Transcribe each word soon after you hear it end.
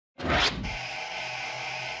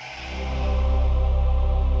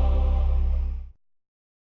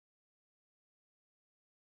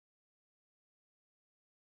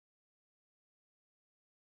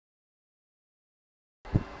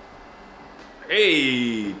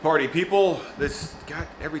Hey, party people. This got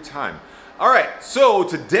every time. All right, so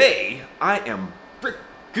today I am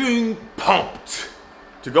freaking pumped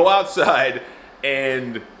to go outside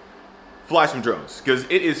and fly some drones because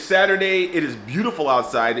it is Saturday. It is beautiful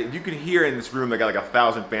outside. You can hear in this room I got like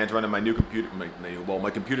 1,000 fans running. My new computer, my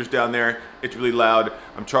computer's down there. It's really loud.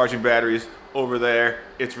 I'm charging batteries over there.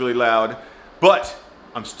 It's really loud, but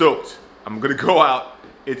I'm stoked. I'm gonna go out.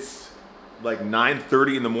 It's like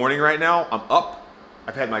 9:30 in the morning right now. I'm up.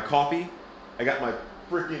 I've had my coffee. I got my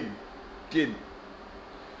freaking kid.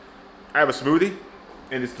 I have a smoothie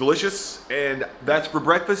and it's delicious and that's for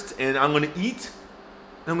breakfast and I'm gonna eat.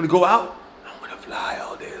 And I'm gonna go out. I'm gonna fly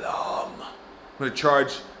all day long. I'm gonna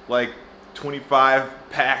charge like 25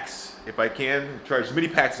 packs if I can. Charge as many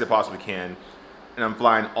packs as I possibly can. And I'm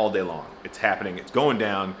flying all day long. It's happening. It's going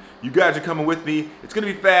down. You guys are coming with me. It's gonna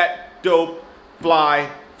be fat, dope, fly,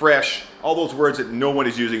 fresh, all those words that no one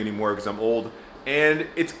is using anymore because I'm old, and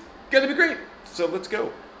it's gonna be great. So let's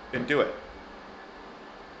go and do it.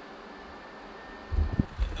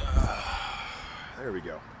 There we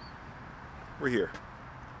go. We're here.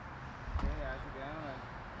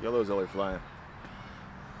 Yellow's only flying.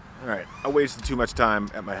 All right, I wasted too much time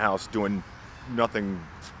at my house doing nothing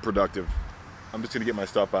productive. I'm just gonna get my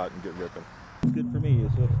stuff out and get ripping. It's good for me.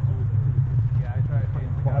 It's just yeah, I tried to change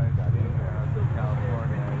the guy in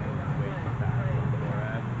California.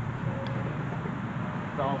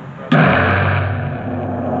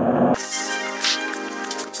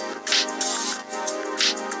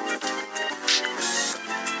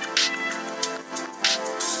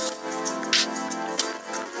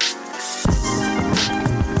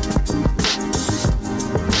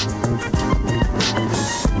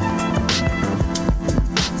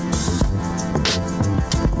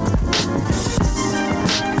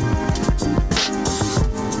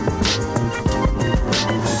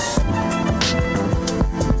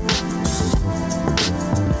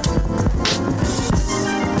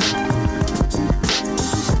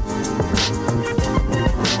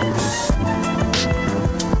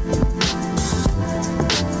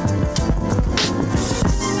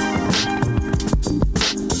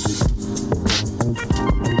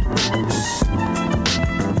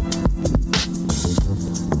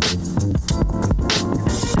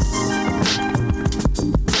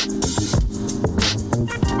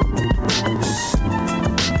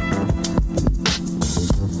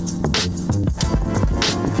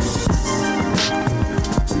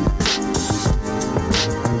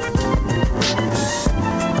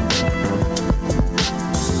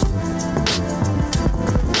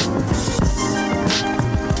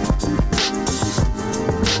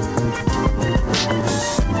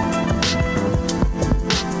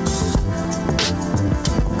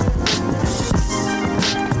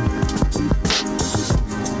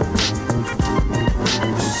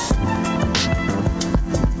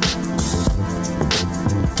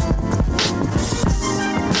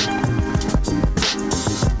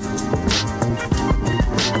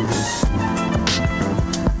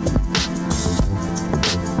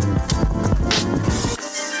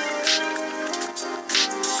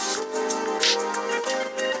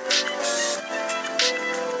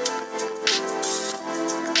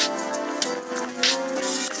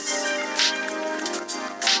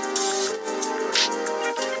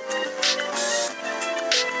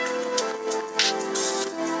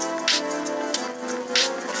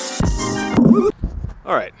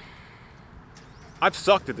 all right. I've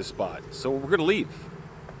sucked at this spot, so we're gonna leave.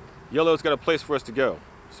 Yellow's got a place for us to go,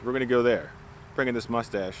 so we're gonna go there. Bring in this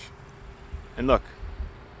mustache, and look,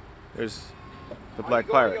 there's the Black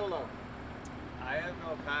Pirate. I have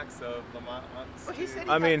no packs of Lamont.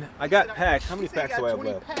 I mean, I got packs. How many packs do I have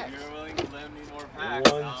left? You're willing to lend me more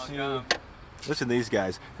packs. One, two. Listen to these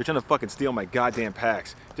guys. They're trying to fucking steal my goddamn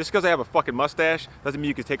packs. Just because I have a fucking mustache doesn't mean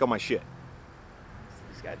you can take all my shit.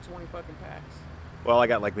 He's got 20 fucking packs. Well, I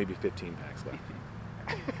got like maybe 15 packs left.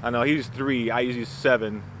 I know, he used 3. I use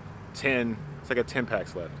 7, 10. It's like I got 10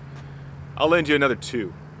 packs left. I'll lend you another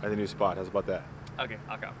 2 at the new spot. How's about that? Okay,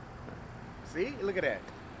 I'll go. See? Look at that.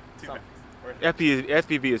 2 packs.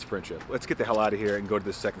 FPV is friendship. Let's get the hell out of here and go to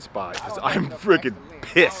the second spot because I'm freaking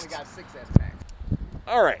pissed.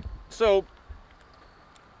 All right, so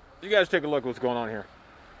you guys take a look at what's going on here.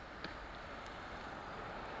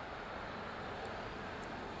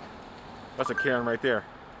 That's a Karen right there.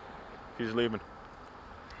 She's leaving.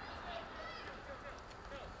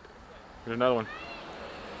 There's another one.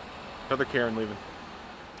 Another Karen leaving.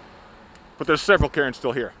 But there's several Karens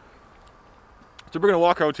still here. So we're gonna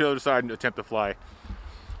walk out to the other side and attempt to fly.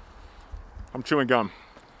 I'm chewing gum.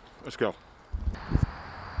 Let's go.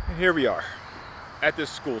 And here we are at this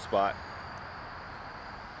school spot.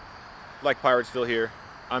 Black Pirate's still here.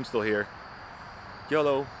 I'm still here.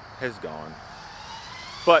 YOLO has gone.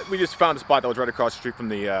 But we just found a spot that was right across the street from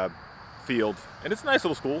the field. And it's a nice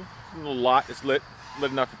little school. It's a little lot. It's lit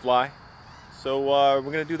enough to fly. So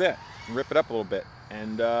we're going to do that and rip it up a little bit.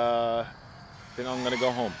 And then I'm going to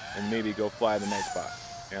go home and maybe go fly the night spot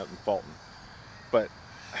out in Fulton. But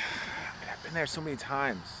I've been there so many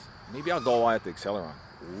times. Maybe I'll go at the Acceleron.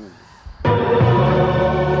 Ooh.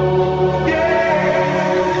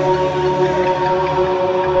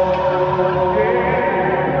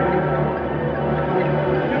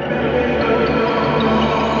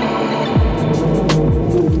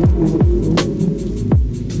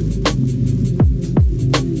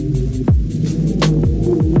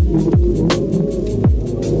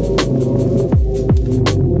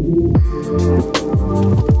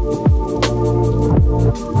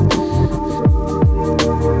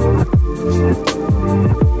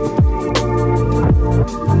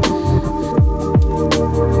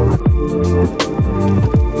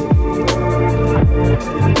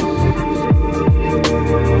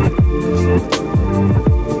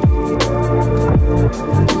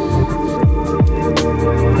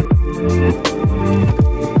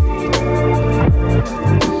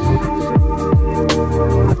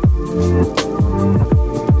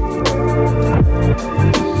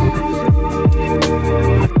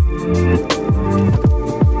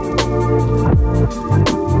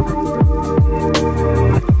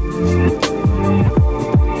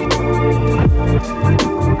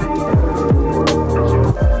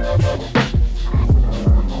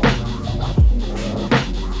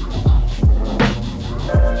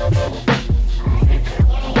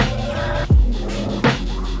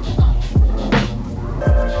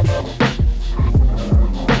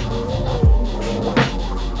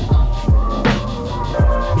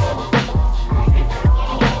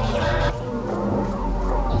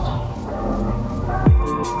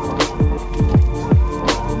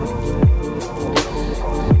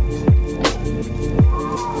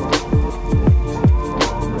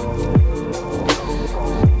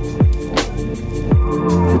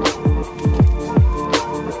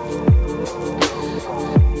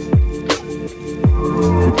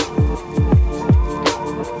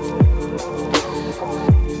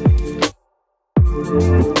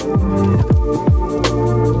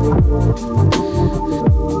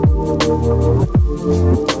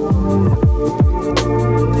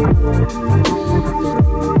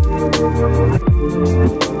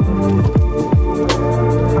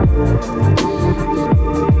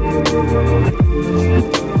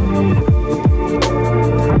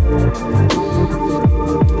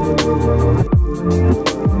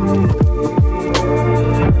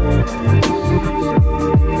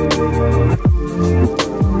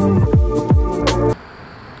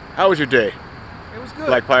 How was your day? It was good.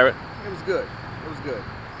 Black Pirate? It was good. It was good.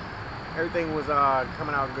 Everything was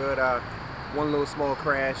coming out good. One little small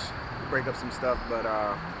crash, break up some stuff, but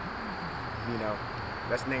you know,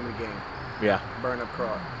 that's the name of the game. Yeah. Burn up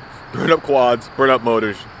quads. Burn up quads, burn up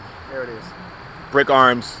motors, There it is. break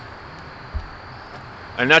arms,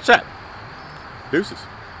 and that's it. Deuces.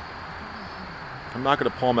 I'm not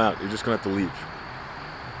going to palm out. You're just going to have to leave.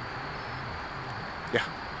 Yeah.